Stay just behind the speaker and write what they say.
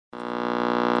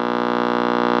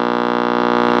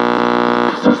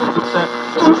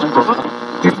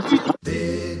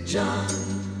Big John,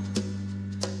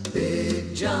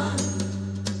 Big John.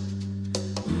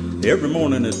 Every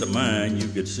morning at the mine you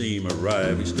could see him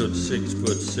arrive. He stood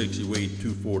 6'6", he weighed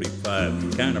 245. He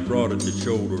kind of broad at the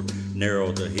shoulder, narrow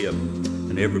at the hip,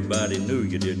 and everybody knew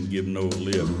you didn't give no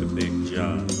lip to Big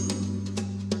John.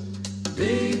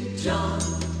 Big John,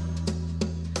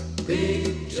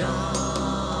 Big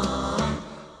John.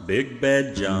 Big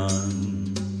Bad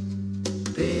John,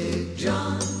 Big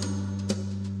John.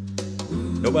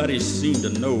 Nobody seemed to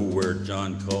know where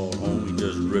John called home. He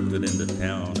just drifted into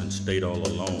town and stayed all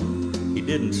alone. He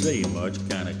didn't say much,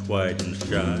 kind of quiet and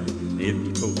shy. If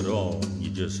you spoke at all, you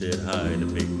just said hi to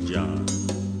Big John.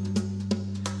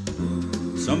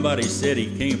 Somebody said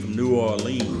he came from New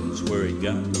Orleans, where he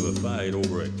got into a fight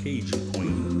over a Cajun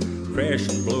queen. Crash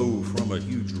and blow from a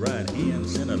huge right hand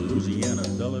sent a Louisiana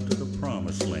dollar to the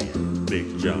promised land.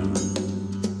 Big John,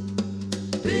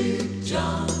 Big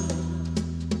John,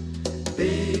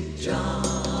 Big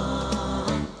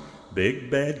John. Big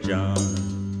Bad John,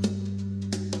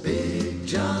 Big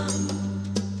John.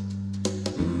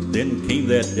 Then came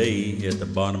that day at the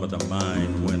bottom of the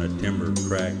mine when a timber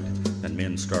cracked and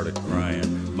men started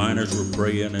crying. Miners were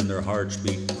praying and their hearts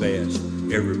beat fast.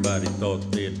 Everybody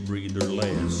thought they'd breathe their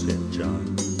last, said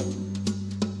John.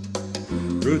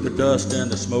 Through the dust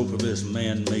and the smoke of this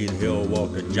man-made hell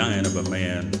walked a giant of a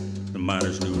man. The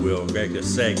miners knew well, cracked a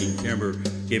sagging timber,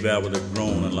 gave out with a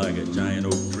groan, and like a giant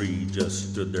oak tree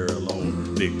just stood there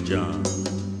alone. Big John,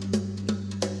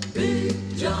 Big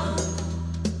John,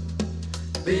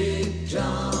 Big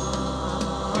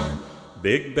John.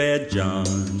 Big Bad John,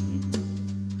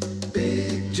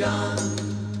 Big John.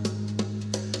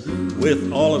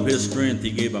 with all of his strength he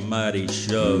gave a mighty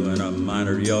shove, and a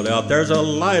miner yelled out, "There's a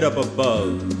light up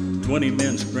above!" 20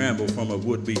 men scrambled from a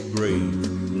would-be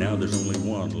grave. Now there's only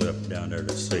one left down there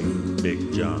to save,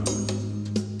 Big John.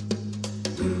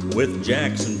 With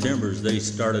jacks and timbers they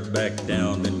started back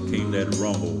down. Then came that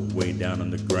rumble way down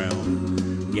on the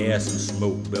ground. Gas and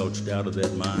smoke belched out of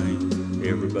that mine.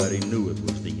 Everybody knew it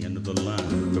was the end of the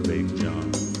line for Big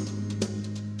John.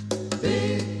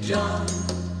 Big John,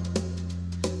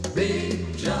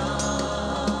 Big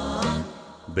John.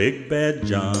 Big Bad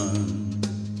John,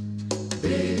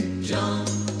 Big John.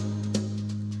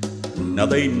 Now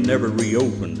they never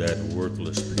reopened that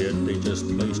worthless pit. They just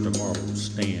placed a marble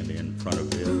stand in front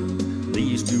of it.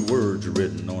 These two words are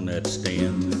written on that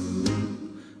stand: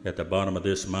 at the bottom of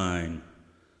this mine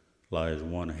lies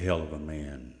one hell of a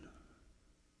man,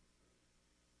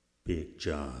 Big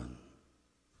John.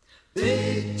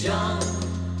 Big John,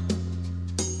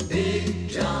 Big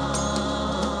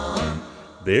John.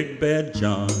 Big Bad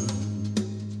John,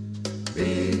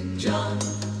 Big John,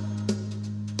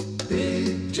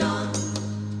 Big John.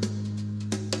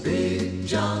 Big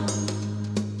John,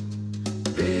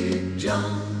 Big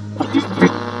John.